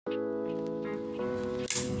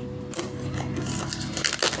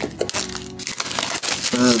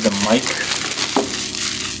this is the mic.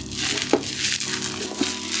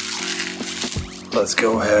 Let's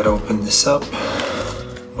go ahead, open this up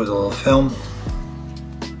with a little film.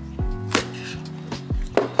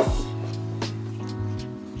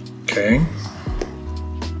 Okay.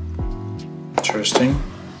 Interesting.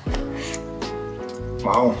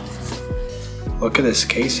 Wow. Look at this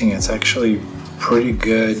casing, it's actually pretty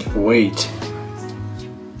good weight.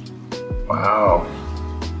 Wow.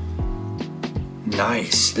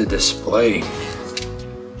 Nice, the display.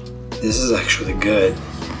 This is actually good.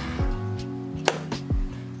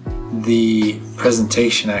 The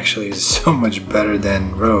presentation actually is so much better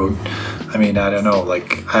than Rode. I mean, I don't know,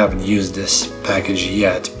 like I haven't used this package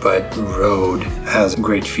yet, but Rode has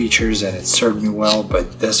great features and it served me well,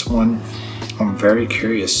 but this one, I'm very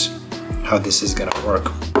curious how this is gonna work.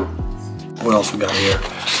 What else we got here?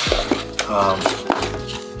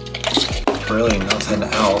 Really nothing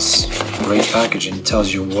else. Great packaging,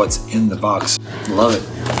 tells you what's in the box. Love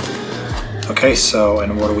it. Okay, so,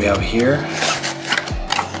 and what do we have here?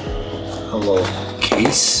 A little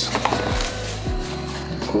case.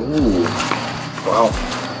 Ooh, wow.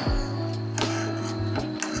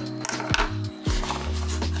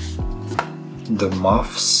 The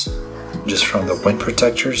muffs, just from the wind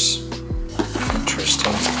protectors.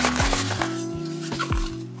 Interesting.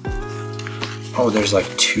 Oh, there's like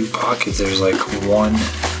two pockets. There's like one,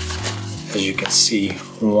 as you can see,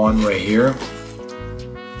 one right here,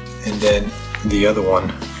 and then the other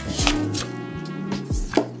one.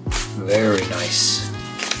 Very nice.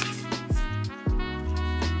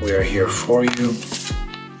 We are here for you.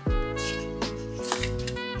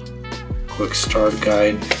 Quick start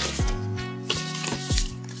guide.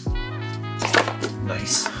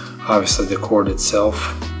 Nice. Obviously the cord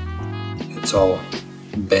itself, it's all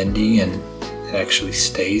bendy and it actually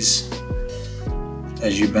stays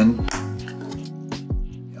as you bend.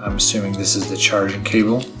 I'm assuming this is the charging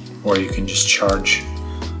cable where you can just charge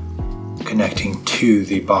connecting to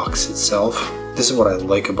the box itself. This is what I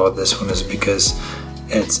like about this one, is because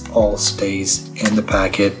it all stays in the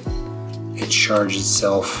packet. It charges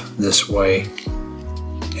itself this way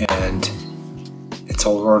and it's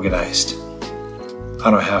all organized. I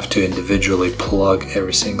don't have to individually plug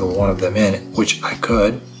every single one of them in, which I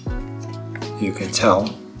could, you can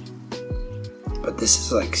tell, but this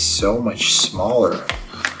is like so much smaller.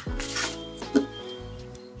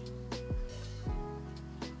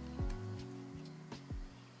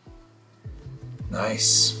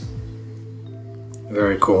 Nice.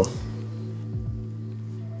 Very cool.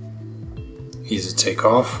 Easy to take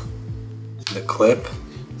off. The clip.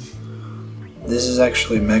 This is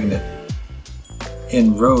actually a magnet.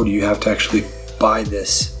 In Rode, you have to actually buy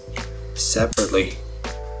this separately,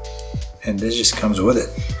 and this just comes with it.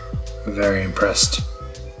 Very impressed.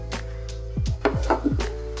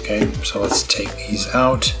 Okay, so let's take these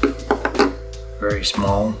out. Very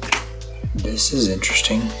small. This is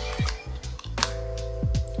interesting.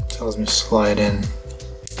 Tells me to slide in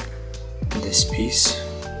this piece.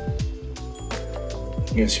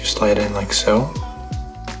 I guess you slide in like so.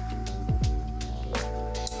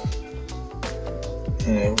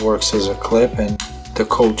 And it works as a clip, and the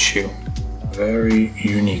cold shoe. Very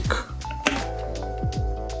unique.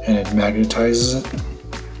 And it magnetizes it.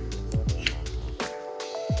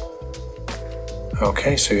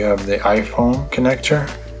 Okay, so you have the iPhone connector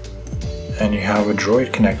and you have a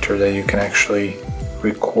Droid connector that you can actually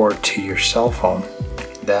record to your cell phone.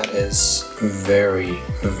 That is very,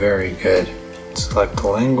 very good. Select the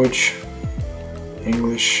language.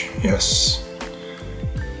 English, yes.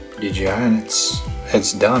 DJI, and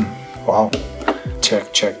it's done. Wow.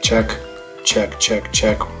 Check, check, check. Check, check,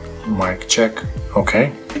 check. Mic check.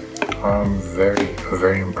 Okay. I'm very,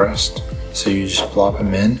 very impressed. So you just plop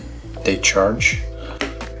them in, they charge.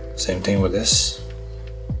 Same thing with this.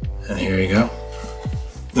 And here you go.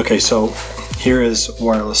 Okay, so here is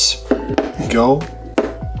wireless go.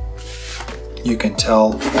 You can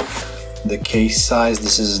tell the case size.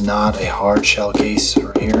 This is not a hard shell case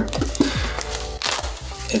right here.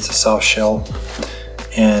 It's a soft shell.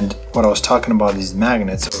 And what I was talking about, these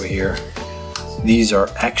magnets over here, these are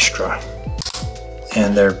extra.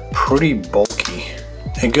 And they're pretty bulky.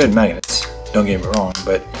 And good magnets, don't get me wrong,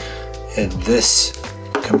 but this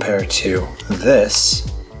compared to this,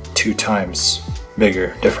 2 times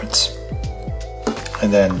bigger difference.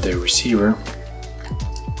 And then the receiver,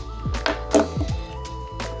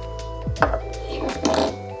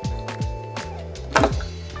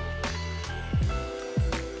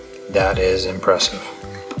 that is impressive.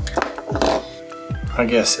 I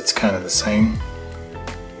guess it's kind of the same.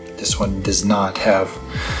 This one does not have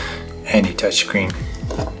any touchscreen.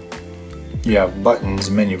 you have buttons,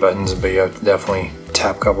 menu buttons, but you have to definitely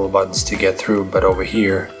tap a couple of buttons to get through. But over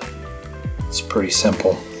here, it's pretty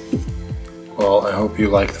simple. Well, I hope you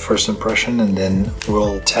like the first impression, and then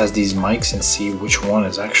we'll test these mics and see which one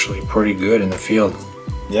is actually pretty good in the field.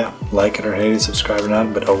 Yeah, like it or hate it, subscribe or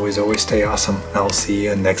not, but always stay awesome. I'll see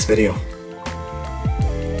you in the next video.